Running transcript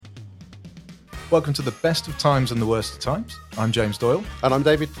Welcome to the best of times and the worst of times. I'm James Doyle. And I'm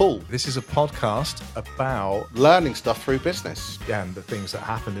David Paul. This is a podcast about learning stuff through business. And the things that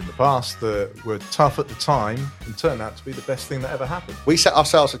happened in the past that were tough at the time and turned out to be the best thing that ever happened. We set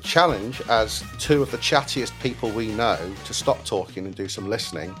ourselves a challenge as two of the chattiest people we know to stop talking and do some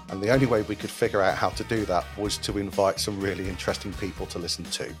listening. And the only way we could figure out how to do that was to invite some really interesting people to listen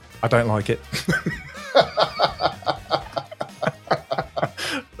to. I don't like it.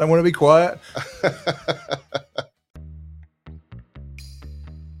 Don't want to be quiet.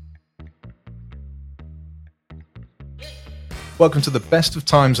 Welcome to the best of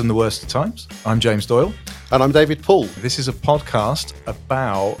times and the worst of times. I'm James Doyle. And I'm David Paul. This is a podcast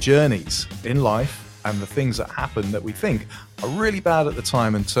about journeys in life and the things that happen that we think are really bad at the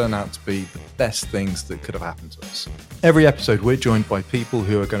time and turn out to be the best things that could have happened to us. Every episode, we're joined by people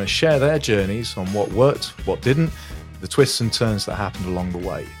who are going to share their journeys on what worked, what didn't, the twists and turns that happened along the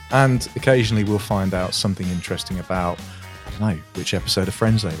way. And occasionally we'll find out something interesting about, I don't know, which episode of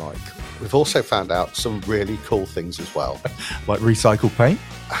Friends they like. We've also found out some really cool things as well. Like recycled paint.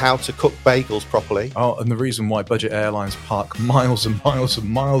 How to cook bagels properly. Oh, and the reason why budget airlines park miles and miles and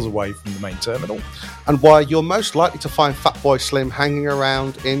miles away from the main terminal. And why you're most likely to find Fatboy Slim hanging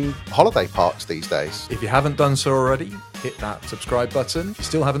around in holiday parks these days. If you haven't done so already, hit that subscribe button. If you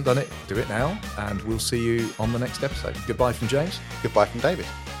still haven't done it, do it now. And we'll see you on the next episode. Goodbye from James. Goodbye from David.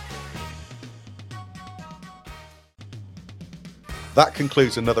 That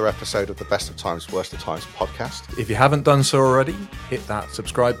concludes another episode of the Best of Times, Worst of Times podcast. If you haven't done so already, hit that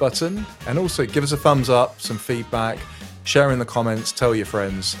subscribe button and also give us a thumbs up, some feedback, share in the comments, tell your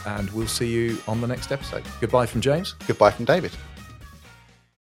friends, and we'll see you on the next episode. Goodbye from James. Goodbye from David.